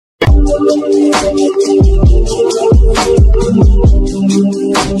And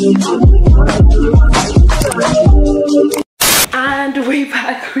we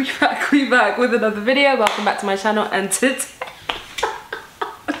back with another video. Welcome back to my channel, and today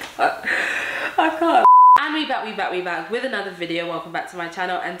I can't. And we back with another video. Welcome back to my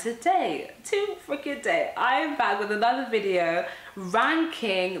channel, and today, I am back with another video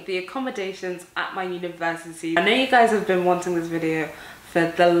ranking the accommodations at my university. I know you guys have been wanting this video for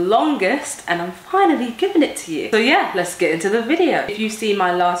the longest, and I'm finally giving it to you. So yeah, let's get into the video. If you've seen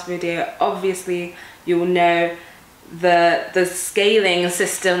my last video, obviously you'll know the scaling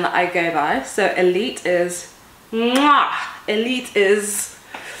system that I go by. So elite is mwah, elite is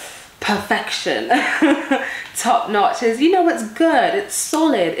perfection. Top notch is, you know, it's good, it's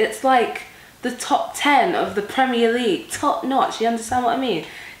solid, it's like the top 10 of the Premier League. Top notch, you understand what I mean?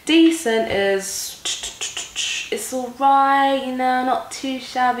 Decent is it's alright, you know, not too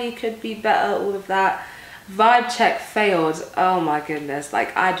shabby, could be better, all of that. Vibe check failed. Oh my goodness,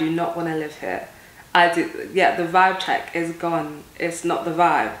 like I do not want to live here. Yeah, the vibe check is gone. It's not the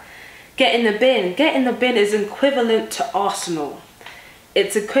vibe. Get in the bin. Get in the bin is equivalent to Arsenal.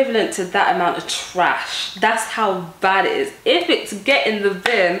 It's equivalent to that amount of trash. That's how bad it is. If it's get in the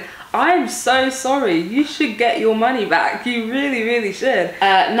bin, I'm so sorry. You should get your money back. You really, really should.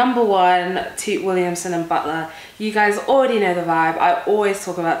 Number one, Toot Williamson and Butler. You guys already know the vibe. I always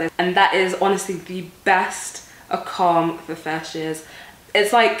talk about this. And that is honestly the best accom for first years.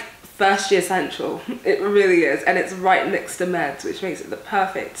 It's like first year central. It really is. And it's right next to meds, which makes it the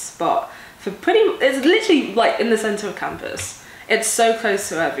perfect spot for it's literally like in the center of campus. It's so close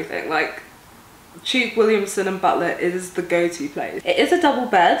to everything. Like Toot Williamson and Butler is the go-to place. It is a double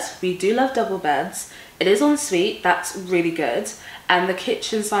bed. We do love double beds. It is en suite. That's really good. And the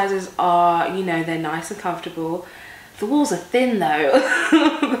kitchen sizes are, you know, they're nice and comfortable. The walls are thin though.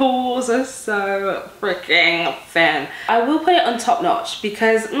 The walls are so freaking thin. I will put it on top notch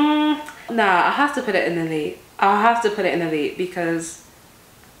because, nah, I have to put it in elite. I have to put it in elite because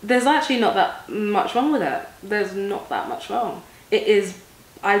there's actually not that much wrong with it. There's not that much wrong. It is,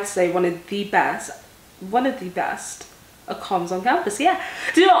 I'd say, one of the best accoms on campus. Yeah.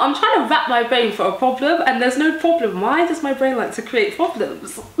 Do you know what? I'm trying to wrap my brain for a problem and there's no problem. Why does my brain like to create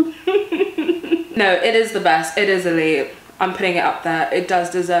problems? No, it is the best. It is elite. I'm putting it up there. It does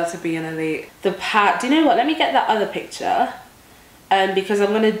deserve to be an elite. The pad, do you know what? Let me get that other picture because I'm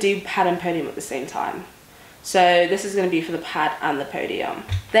going to do pad and podium at the same time. So this is going to be for the pad and the podium.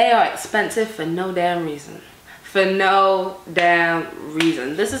 They are expensive for no damn reason. For no damn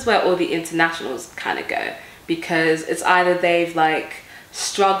reason. This is where all the internationals kind of go because it's either they've like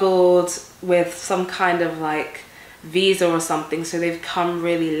struggled with some kind of like visa or something, so they've come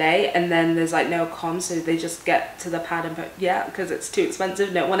really late, and then there's like no comms, so they just get to the pad and yeah, because it's too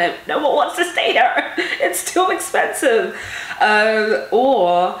expensive. No one wants to stay there. It's too expensive.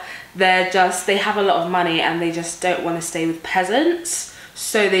 Or they have a lot of money and they just don't want to stay with peasants,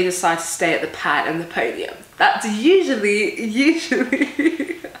 so they decide to stay at the pad and the podium. That's usually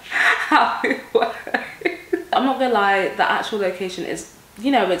how it works. I'm not gonna lie, the actual location is,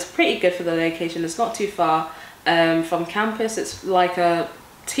 you know, it's pretty good for the location. It's not too far from campus. It's like a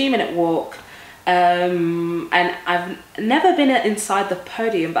 2-minute walk. And I've never been inside the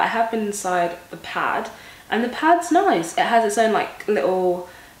podium, but I have been inside the pad, and the pad's nice. It has its own like little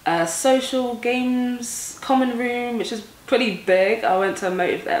social games common room, which is pretty big. I went to a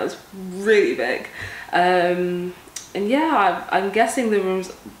motive there, it was really big. And yeah, I'm guessing the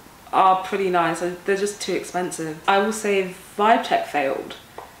rooms are pretty nice. They're just too expensive. I will say vibe check failed.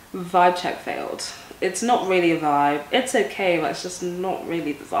 Vibe check failed. It's not really a vibe. It's okay, but it's just not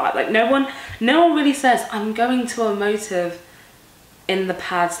really the vibe. Like no one really says I'm going to a motive in the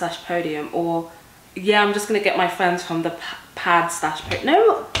pad / podium, or yeah, I'm just gonna get my friends from the pad / podium.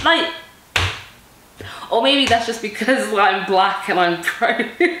 No, like, or maybe that's just because I'm black and I'm pro.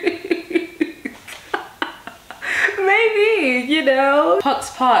 Maybe, you know.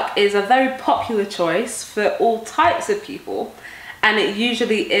 Pox Park is a very popular choice for all types of people, and it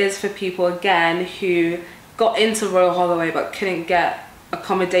usually is for people, again, who got into Royal Holloway but couldn't get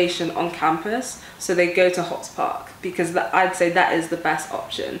accommodation on campus, so they go to Pox Park because I'd say that is the best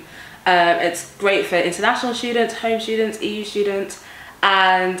option. It's great for international students, home students, EU students,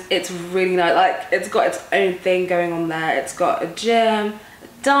 and it's really nice. Like, it's got its own thing going on there. It's got a gym,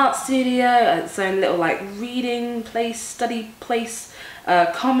 dance studio, its own little like reading place, study place,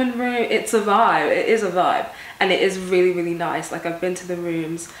 common room. It's a vibe. It is a vibe, and it is really, really nice. Like, I've been to the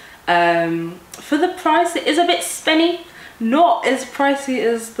rooms. For the price, it is a bit spenny. Not as pricey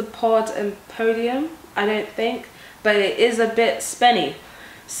as the pod and podium, I don't think, but it is a bit spenny.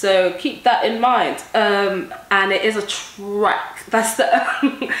 so keep that in mind. And it is a trek. That's the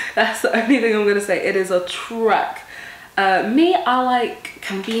that's the only thing I'm gonna say. It is a trek. Me, I like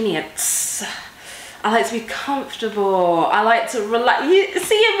convenience. I like to be comfortable. I like to relax. You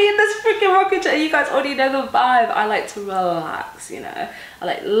see me in this freaking rocket chair. You guys already know the vibe. I like to relax, you know. I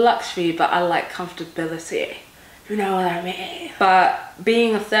like luxury, but I like comfortability. You know what I mean? But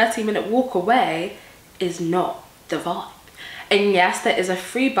being a 30-minute walk away is not the vibe. And yes, there is a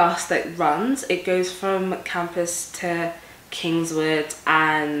free bus that runs. It goes from campus to Kingswood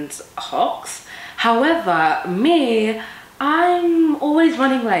and Hocks. However, me, I'm always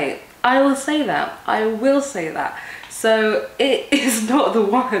running late. I will say that. I will say that. So it is not the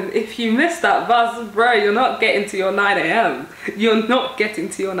one. If you miss that bus, bro, you're not getting to your 9 AM. You're not getting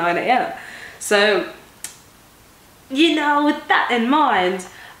to your 9 AM. So, you know, with that in mind,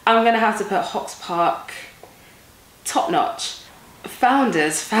 I'm gonna have to put Hocks Park top notch.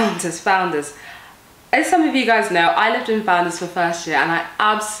 Founders. As some of you guys know, I lived in Founders for first year and I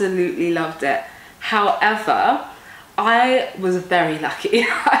absolutely loved it. However, I was very lucky.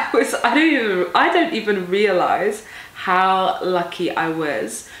 I don't even realize how lucky I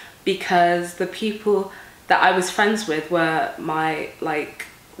was, because the people that I was friends with were my like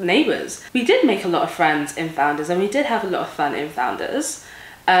neighbors. We did make a lot of friends in Founders and we did have a lot of fun in Founders.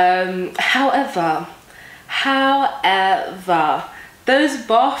 However, those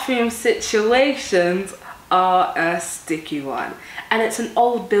bathroom situations are a sticky one. And it's an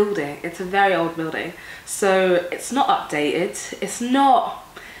old building. It's a very old building. So it's not updated. It's not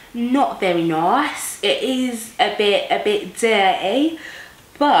very nice. It is a bit dirty,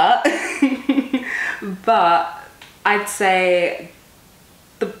 but but I'd say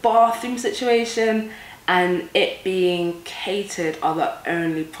the bathroom situation and it being catered are the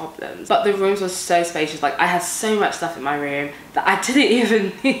only problems. But the rooms were so spacious. Like, I had so much stuff in my room that I didn't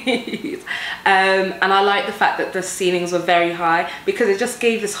even need. And I like the fact that the ceilings were very high, because it just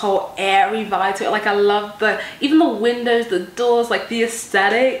gave this whole airy vibe to it. Like, I love even the windows, the doors, like the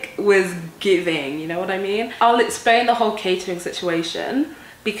aesthetic was giving, you know what I mean? I'll explain the whole catering situation,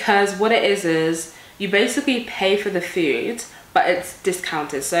 because what it is you basically pay for the food, but it's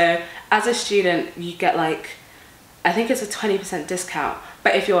discounted. So as a student, you get like, I think it's a 20% discount.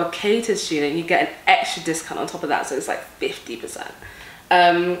 But if you're a catered student, you get an extra discount on top of that. So it's like 50%.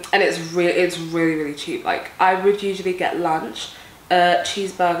 And it's really cheap. Like, I would usually get lunch,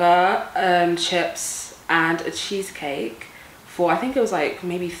 cheeseburger, chips, and a cheesecake for, I think it was like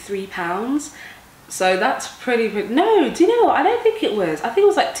maybe £3. So that's pretty no, do you know what? I don't think it was. I think it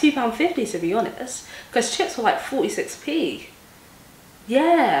was like £2.50 to be honest. Because chips were like 46p.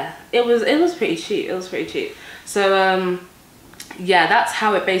 Yeah, it was pretty cheap. It was pretty cheap. So yeah, that's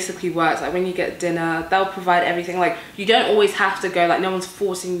how it basically works. Like, when you get dinner, they'll provide everything. Like, you don't always have to go, like, no one's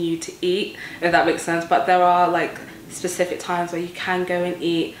forcing you to eat, if that makes sense. But there are like specific times where you can go and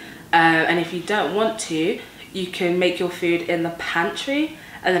eat, and if you don't want to, you can make your food in the pantry.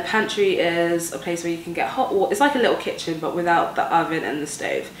 And the pantry is a place where you can get hot water. It's like a little kitchen, but without the oven and the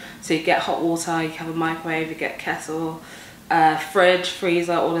stove. So you get hot water, you have a microwave, you get kettle, fridge,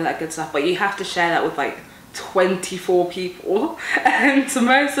 freezer, all of that good stuff. But you have to share that with like 24 people. And so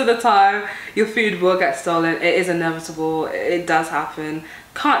most of the time, your food will get stolen. It is inevitable. It does happen.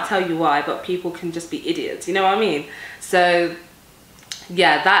 Can't tell you why, but people can just be idiots. You know what I mean? So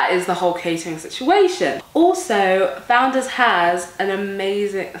yeah, that is the whole catering situation. Also, Founders has an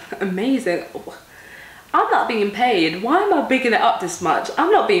amazing, I'm not being paid. Why am I bigging it up this much? I'm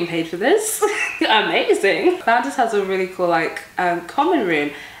not being paid for this. Amazing. Founders has a really cool like common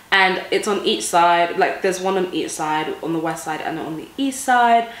room, and it's on each side. Like, there's one on each side, on the west side and on the east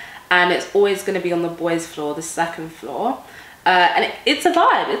side, and it's always going to be on the boys' floor, the second floor. And it's a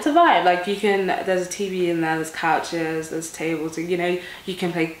vibe. Like, you can, there's a TV in there, there's couches, there's tables, you know, you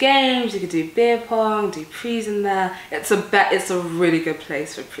can play games, you can do beer pong, do prees in there. It's a really good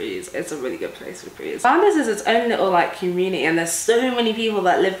place for prees. It's a really good place for prees. Founders is its own little like community, and there's so many people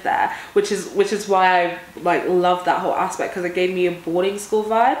that live there, which is why I like love that whole aspect, because it gave me a boarding school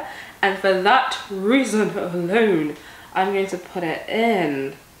vibe. And for that reason alone, I'm going to put it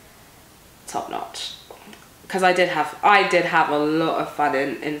in top notch. Because I did have a lot of fun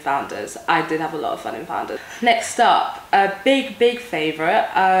in Founders. I did have a lot of fun in Founders. Next up, a big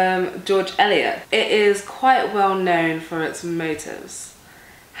favourite, George Eliot. It is quite well known for its motives.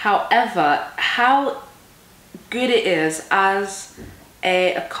 However, how good it is as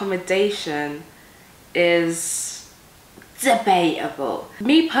a accommodation is debatable.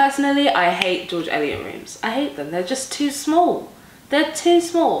 Me personally, I hate George Eliot rooms. I hate them. They're just too small. They're too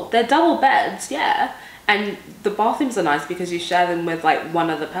small. They're double beds, yeah. and the bathrooms are nice because you share them with like one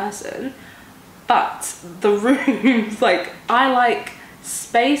other person. But the rooms, like, I like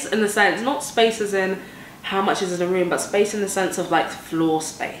space in the sense, not space as in how much is in a room, but space in the sense of like floor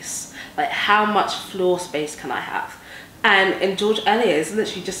space. Like, how much floor space can I have? And in George Eliot, it's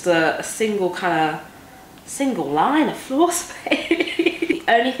literally just a single line of floor space. The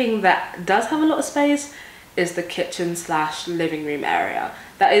only thing that does have a lot of space is the kitchen / living room area.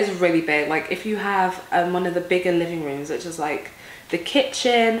 That is really big. Like, if you have one of the bigger living rooms, which is like the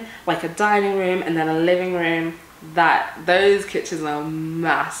kitchen, like a dining room, and then a living room, those kitchens are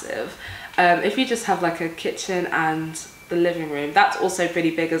massive. If you just have like a kitchen and the living room, that's also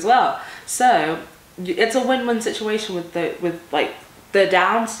pretty big as well. So it's a win-win situation with the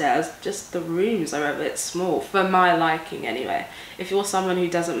downstairs. Just the rooms are a bit small for my liking anyway. If you're someone who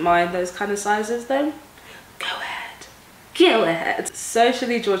doesn't mind those kind of sizes, then go ahead.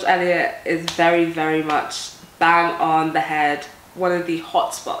 Socially, George Eliot is very, very much bang on the head, one of the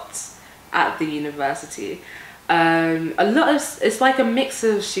hot spots at the university. It's like a mix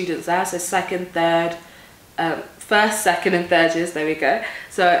of students there, so first, second and third years, there we go.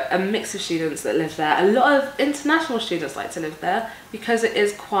 So a mix of students that live there. A lot of international students like to live there because it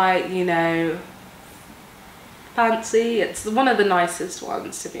is quite, you know, fancy. It's one of the nicest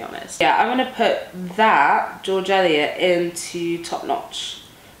ones, to be honest. Yeah, I'm gonna put that George Eliot into top notch,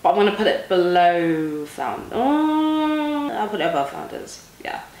 but I'm gonna put it below Founders. I'll put it above Founders.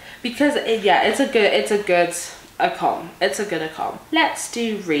 Yeah, because it's a good accom. It's a good accom. Let's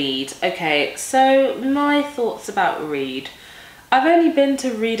do Reed. Okay, so my thoughts about Reed. I've only been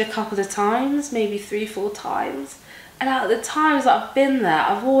to Reed a couple of times, maybe 3-4 times, and out of the times that I've been there,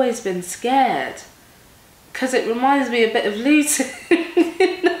 I've always been scared because it reminds me a bit of Luton.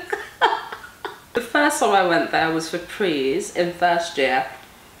 The first time I went there was for Prees in first year,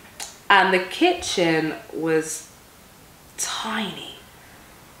 and the kitchen was tiny.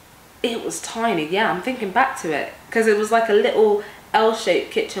 It was tiny, yeah, I'm thinking back to it, because it was like a little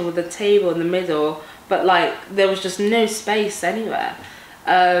L-shaped kitchen with a table in the middle, but like there was just no space anywhere.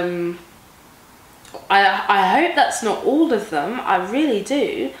 I hope that's not all of them, I really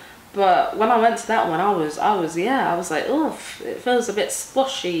do, but when I went to that one, I was like, oof, it feels a bit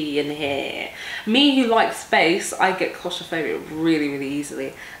squashy in here. Me who likes space, I get claustrophobic really, really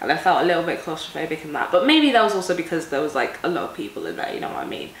easily, and I felt a little bit claustrophobic in that, but maybe that was also because there was like a lot of people in there, you know what I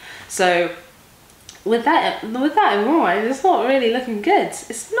mean? So with that in mind, it's not really looking good.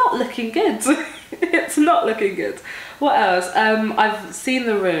 It's not looking good. It's not looking good. What else? I've seen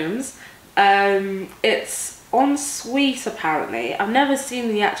the rooms. It's ensuite apparently. I've never seen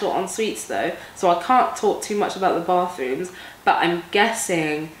the actual ensuites though, so I can't talk too much about the bathrooms, but I'm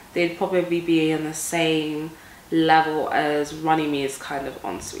guessing they'd probably be in the same level as Runnymede kind of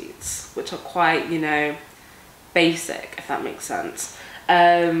ensuites, which are quite, you know, basic, if that makes sense.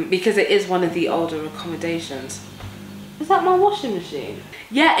 Because it is one of the older accommodations. Is that my washing machine?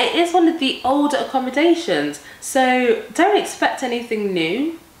 Yeah, it is one of the older accommodations, so don't expect anything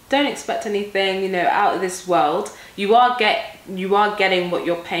new. Don't expect anything, you know, out of this world. You are getting what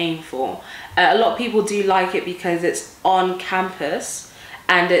you're paying for. A lot of people do like it because it's on campus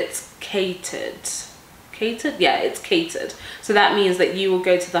and it's catered. Catered? Yeah, it's catered. So that means that you will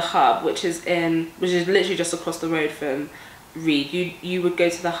go to the hub, which is literally just across the road from Reed. You would go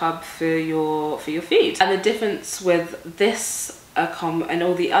to the hub for your food. And the difference with this accom and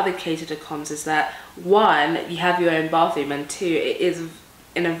all the other catered accoms is that, one, you have your own bathroom, and two, it is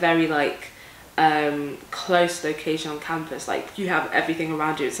in a very like close location on campus. Like, you have everything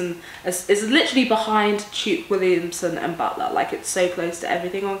around you. It's literally behind Tute, Williamson and Butler. Like, it's so close to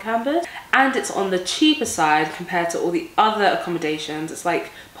everything on campus, and it's on the cheaper side compared to all the other accommodations. It's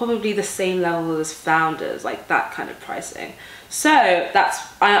like probably the same level as Founders, like that kind of pricing. So that's,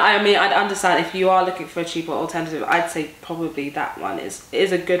 I mean, I'd understand if you are looking for a cheaper alternative. I'd say probably that one is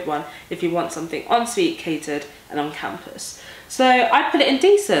a good one if you want something ensuite, catered and on campus. So I'd put it in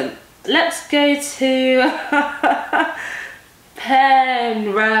decent. Let's go to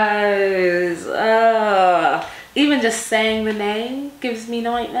Penrose. Even just saying the name gives me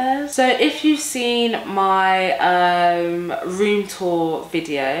nightmares. So if you've seen my room tour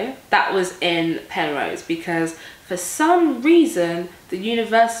video, that was in Penrose, because for some reason the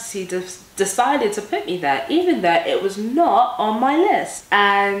university decided to put me there, even though it was not on my list.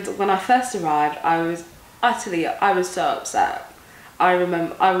 And when I first arrived, I was so upset. I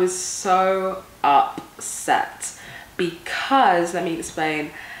remember I was so upset because, let me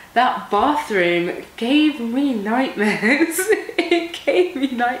explain, that bathroom gave me nightmares. It gave me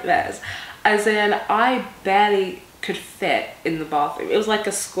nightmares. As in, I barely could fit in the bathroom. It was like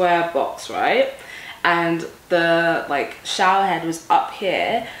a square box, right? and the like shower head was up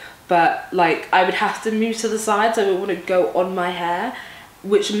here, but like I would have to move to the side so it wouldn't go on my hair,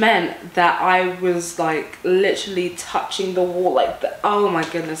 which meant that I was like literally touching the wall, like oh my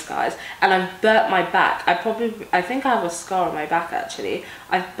goodness guys. And I've burnt my back. I think I have a scar on my back actually.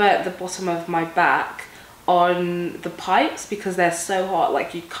 I've burnt the bottom of my back on the pipes because they're so hot,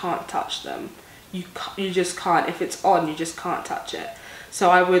 like you can't touch them. You just can't. If it's on, you just can't touch it. So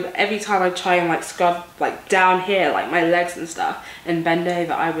I would, every time I try and like scrub like down here, like my legs and stuff, and bend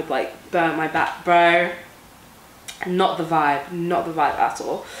over, I would like burn my back, bro. Not the vibe, not the vibe at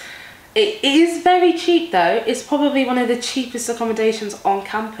all. It is very cheap though. It's probably one of the cheapest accommodations on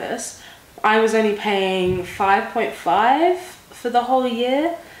campus. I was only paying 5.5 for the whole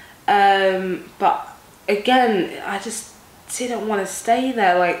year. But again, I just didn't want to stay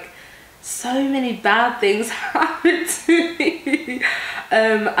there. Like, so many bad things happened to me.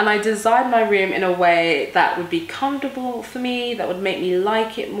 And I designed my room in a way that would be comfortable for me, that would make me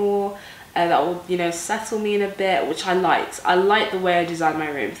like it more, that would, you know, settle me in a bit, which I liked. I liked the way I designed my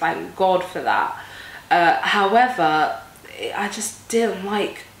room, thank God for that. However, I just didn't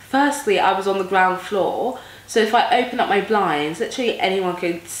like, firstly, I was on the ground floor, so if I open up my blinds, literally anyone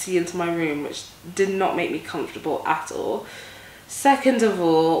could see into my room, which did not make me comfortable at all. Second of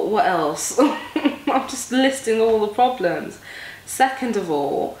all, what else? I'm just listing all the problems. Second of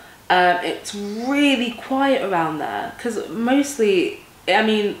all, it's really quiet around there, because mostly, I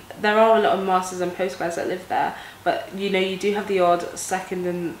mean, there are a lot of masters and postgrads that live there, but you know, you do have the odd second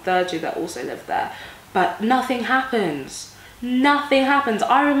and third year that also live there, but nothing happens. Nothing happens.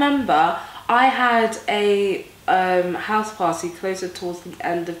 I remember I had a house party closer towards the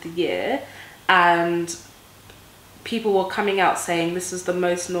end of the year, and people were coming out saying this is the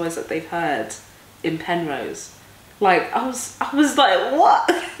most noise that they've heard in Penrose. Like, I was like,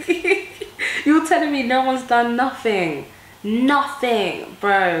 what? You're telling me no one's done nothing? Nothing,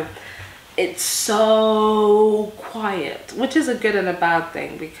 bro. It's so quiet, which is a good and a bad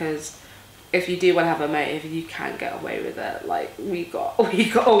thing, because if you do want to have a motive, you can get away with it. Like, we got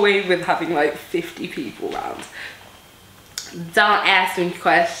away with having like 50 people around. Don't ask me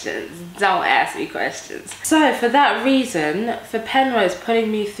questions. Don't ask me questions. So for that reason, for Penrose putting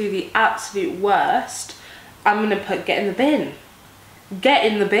me through the absolute worst, I'm gonna put get in the bin. Get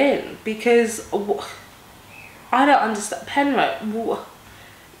in the bin, because I don't understand. Penrose,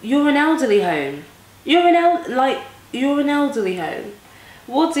 you're an elderly home. You're an elderly home.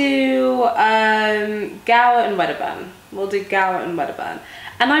 We'll do Gower and Wedderburn. We'll do Gower and Wedderburn.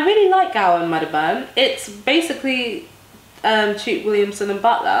 And I really like Gower and Wedderburn. It's basically Tute, Williamson and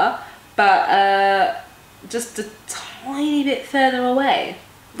Butler, but just a tiny bit further away.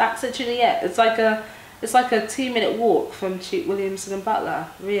 That's literally it. It's like a 2-minute walk from Tute, Williamson and Butler,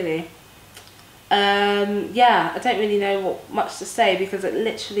 really. Yeah, I don't really know what much to say, because it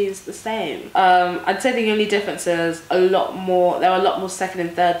literally is the same. I'd say the only difference is there are a lot more second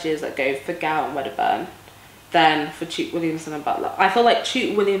and third years that go for Gower and Wedderburn than for Tute, Williamson and Butler. I feel like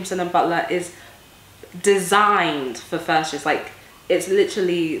Tute, Williamson and Butler is designed for first years. Like, it's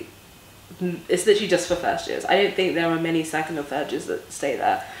literally just for first years. I don't think there are many second or third years that stay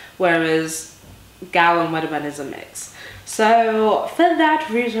there, whereas Gower and Wedderburn is a mix. So for that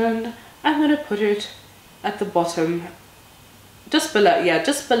reason, I'm gonna put it at the bottom, just below, yeah,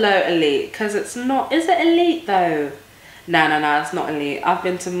 just below elite, because it's not, is it elite though? No, it's not elite. I've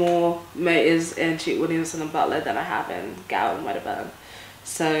been to more motives in Tute, Williamson and Butler than I have in Gower and Wedderburn.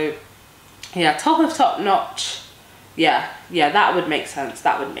 So yeah, top notch. Yeah, that would make sense.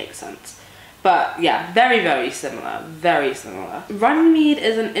 That would make sense. But yeah, very similar. Very similar. Runnymede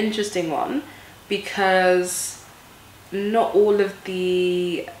is an interesting one, because not all of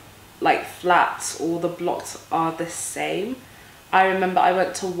the like flats or the blocks are the same. I remember I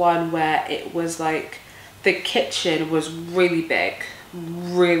went to one where it was like the kitchen was really big.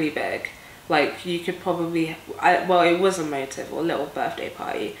 Like, you could probably, well, it was a motive or a little birthday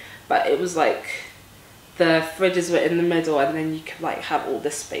party, but it was like the fridges were in the middle, and then you could like have all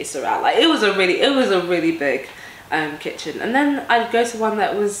this space around. Like, it was a really big kitchen. And then I'd go to one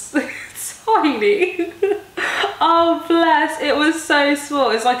that was tiny. Oh bless, it was so small.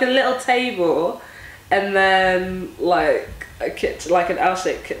 It's like a little table, and then like a kitchen, like an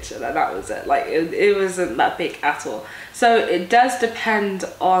L-shaped kitchen, and that was it. Like, it wasn't that big at all. So it does depend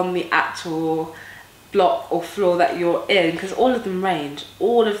on the actual block or floor that you're in, because all of them range.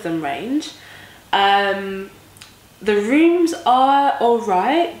 The rooms are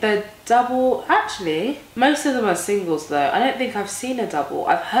alright. They're double, actually most of them are singles though. I don't think I've seen a double.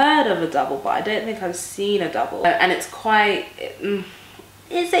 I've heard of a double, but I don't think I've seen a double. And it's quite,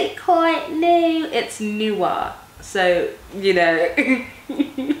 is it quite new? It's newer. So, you know,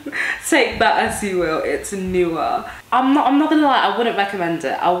 take that as you will, it's newer. I'm not gonna lie, I wouldn't recommend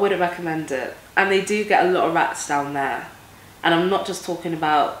it. I wouldn't recommend it. And they do get a lot of rats down there. And I'm not just talking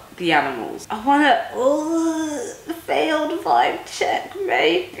about the animals. I wanna, failed vibe check,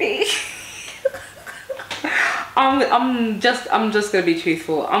 maybe. I'm just gonna be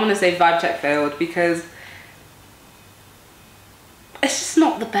truthful. I'm gonna say vibe check failed because it's just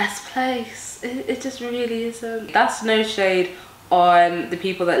not the best place. It just really isn't. That's no shade on the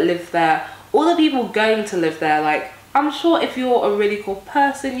people that live there or the people going to live there. Like, I'm sure if you're a really cool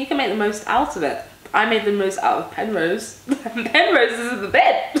person, you can make the most out of it. I made the most out of Penrose. Penrose is in the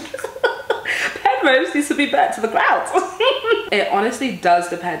bed. Penrose needs to be burnt to the ground. It honestly does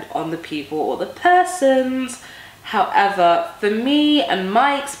depend on the people or the persons. However, for me and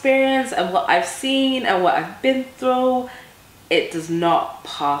my experience and what I've seen and what I've been through, it does not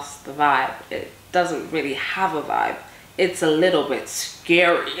pass the vibe. It doesn't really have a vibe. It's a little bit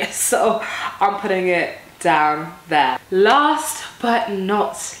scary. So I'm putting it down there. Last but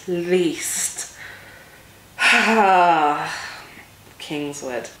not least,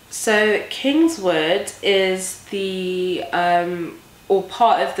 Kingswood. So Kingswood is the or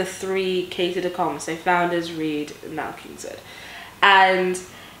part of the 3 catered accommos. So Founders, Reed, now Kingswood. And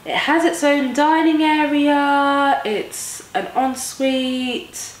it has its own dining area, it's an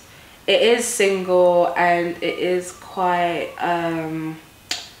ensuite, it is single, and it is quite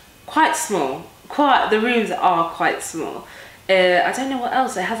small. The rooms are quite small. I don't know what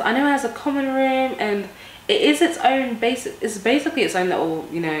else it has. I know it has a common room, and it is its own it's basically its own little,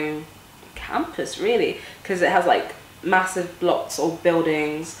 you know, campus really, because it has like massive blocks or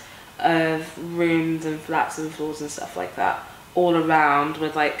buildings of rooms and flats and floors and stuff like that all around,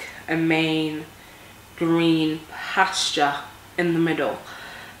 with like a main green pasture in the middle.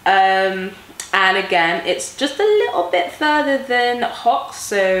 And again, it's just a little bit further than Hox,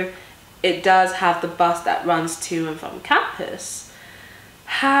 so it does have the bus that runs to and from campus.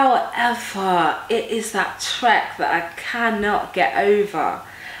 However, it is that trek that I cannot get over.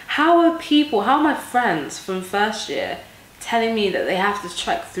 How are my friends from first year telling me that they have to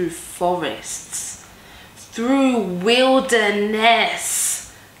trek through forests, through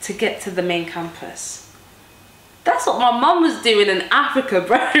wilderness to get to the main campus? That's what my mum was doing in Africa,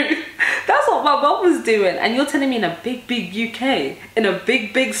 bro. That's what my mum was doing. And you're telling me in a big UK, in a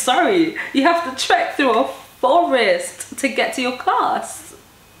big Surrey, you have to trek through a forest to get to your class?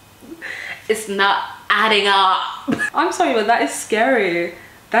 It's not adding up. I'm sorry, but that is scary.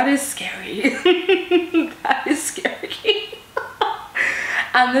 That is scary. That is scary.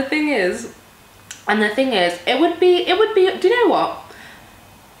 And the thing is, it would be, do you know what?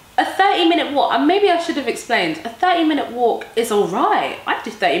 A 30-minute walk, and maybe I should have explained, a 30-minute walk is alright. I do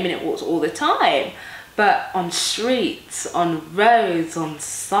 30-minute walks all the time. But on streets, on roads, on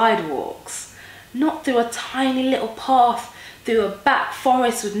sidewalks, not through a tiny little path, through a back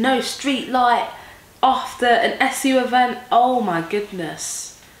forest with no street light, after an SU event. Oh my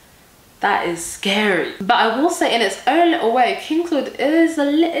goodness. That is scary. But I will say, in its own little way, Kingswood is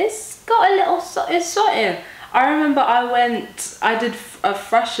it's got a little something. I remember I did a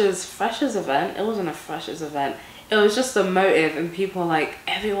freshers event. It wasn't a freshers event. It was just a motive, and people were like,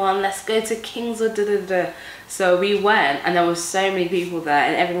 everyone, let's go to Kingswood, da da da. So we went, and there were so many people there,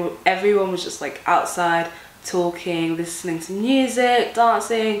 and everyone was just like outside talking, listening to music,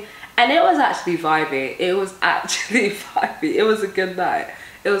 dancing, and it was actually vibey. It was actually vibey. It was a good night.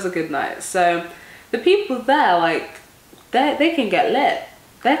 It was a good night. So the people there, like, they can get lit.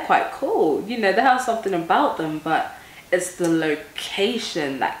 They're quite cool, you know, they have something about them, but it's the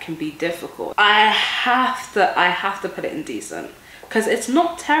location that can be difficult. I have to put it in decent, because it's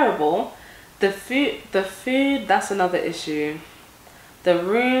not terrible. The food, that's another issue. The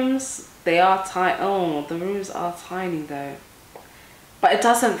rooms, they are tiny. Oh, the rooms are tiny though. But it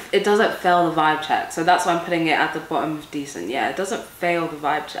doesn't fail the vibe check, so that's why I'm putting it at the bottom of decent. Yeah, it doesn't fail the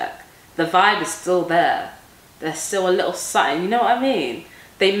vibe check. The vibe is still there. There's still a little something, you know what I mean?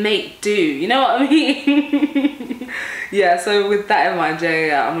 They make do, you know what I mean? Yeah, so with that in mind,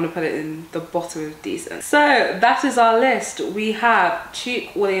 yeah, I'm gonna put it in the bottom of decent. So that is our list. We have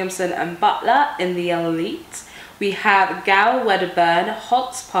Tuke, Williamson and Butler in the elite. We have Gower, Wedderburn,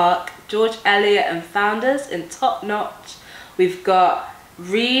 Hox Park, George Eliot and Founders in top notch. We've got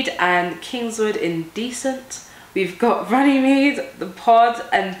Reed and Kingswood in decent. We've got Runnymede, the Pod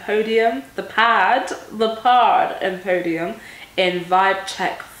and Podium, the Pad and Podium in vibe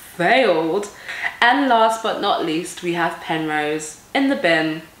check failed. And last but not least, we have Penrose in the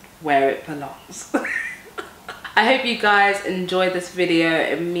bin where it belongs. I hope you guys enjoyed this video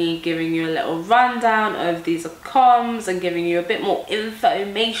and me giving you a little rundown of these accoms and giving you a bit more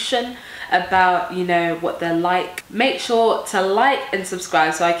information about, you know, what they're like. Make sure to like and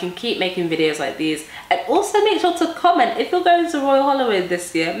subscribe so I can keep making videos like these, and also make sure to comment if you're going to Royal Holloway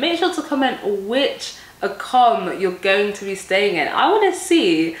this year. Make sure to comment which accom you're going to be staying in. I want to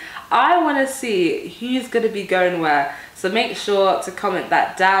see who's going to be going where, so make sure to comment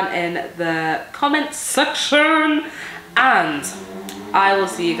that down in the comment section, and I will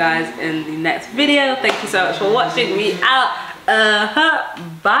see you guys in the next video. Thank you so much for watching. We out.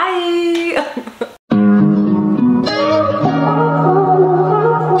 Bye.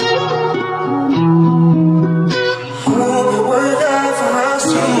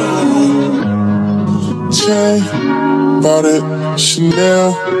 Bought it,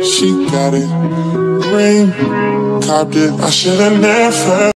 Chanel, she got it. Ring, copped it, I should've never